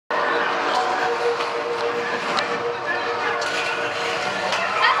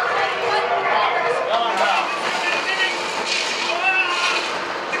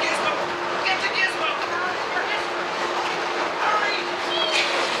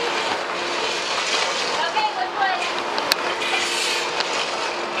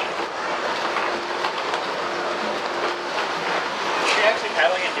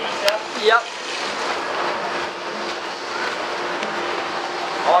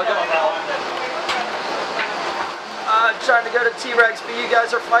I'll go. I'm trying to go to T-Rex, but you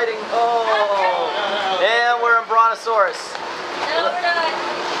guys are fighting. Oh, and we're in Brontosaurus. No, we're not.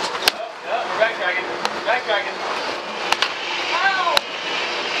 No, we're backtracking. Backtracking.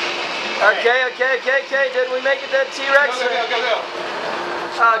 Okay. Did we make it to T-Rex? Go.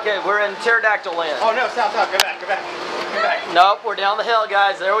 Okay, we're in Pterodactyl land. Oh no, stop. Go back. Nope, we're down the hill,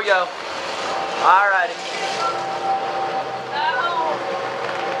 guys. There we go. Alrighty.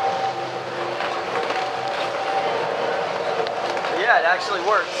 Yeah, it actually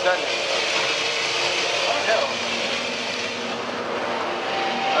works, doesn't it? Oh no.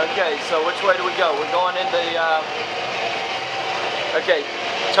 Okay, so which way do we go? We're going into the, okay,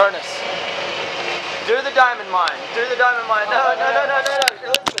 turn us. Do the diamond mine. Do the diamond mine. No.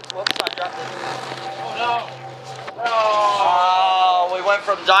 Elizabeth, whoops, I dropped it. Oh no. Oh, we went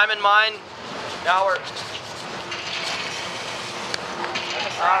from diamond mine. Now we're.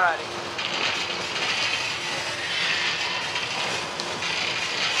 Alrighty.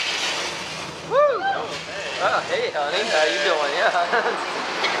 Woo! Oh, hey, honey, how you doing? Yeah.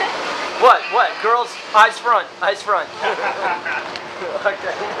 What? Girls, eyes front.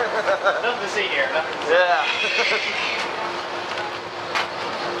 Okay. Nothing to see here. Yeah.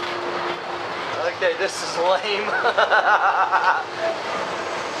 Okay, this is lame.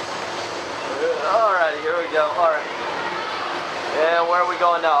 Alrighty, here we go. Alright. And where are we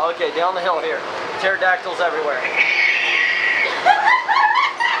going now? Okay, down the hill here. Pterodactyls everywhere.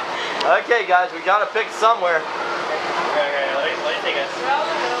 Okay, guys, we gotta pick somewhere. Okay, let me take us.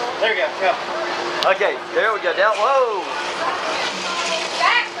 There we go. Okay, there we go. Down. Whoa!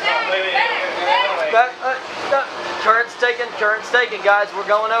 Back. Current's taken, guys. We're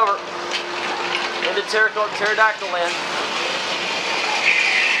going over into Pterodactyl land.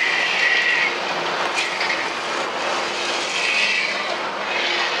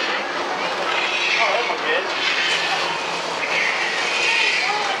 Oh, that looks good.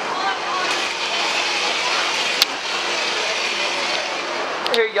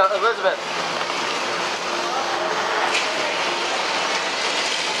 Here you go, Elizabeth.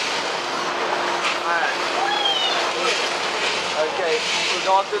 Alright. Okay, we're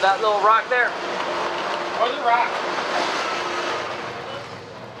going through that little rock there. Where's the rock?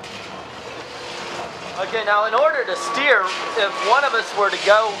 Okay, now in order to steer, if one of us were to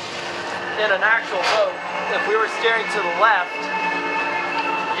go in an actual boat, if we were steering to the left,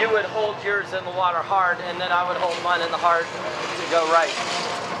 you would hold yours in the water hard, and then I would hold mine in the hard to go right.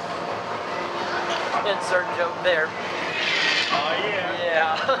 Insert joke there. Oh yeah.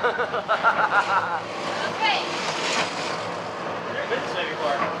 Yeah. Okay. Never been this way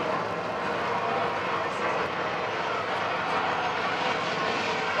before.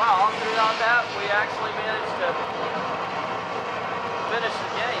 Wow, all throughout that, we actually managed to finish the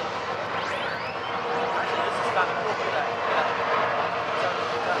game. Actually, this is kind of cool for that.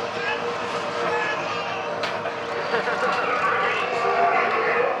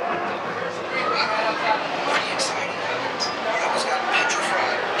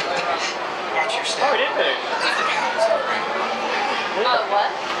 Oh, we did finish. What?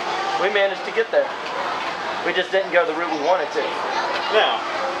 We managed to get there. We just didn't go the route we wanted to. No.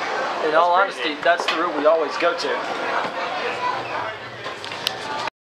 In all honesty, that's the route we always go to.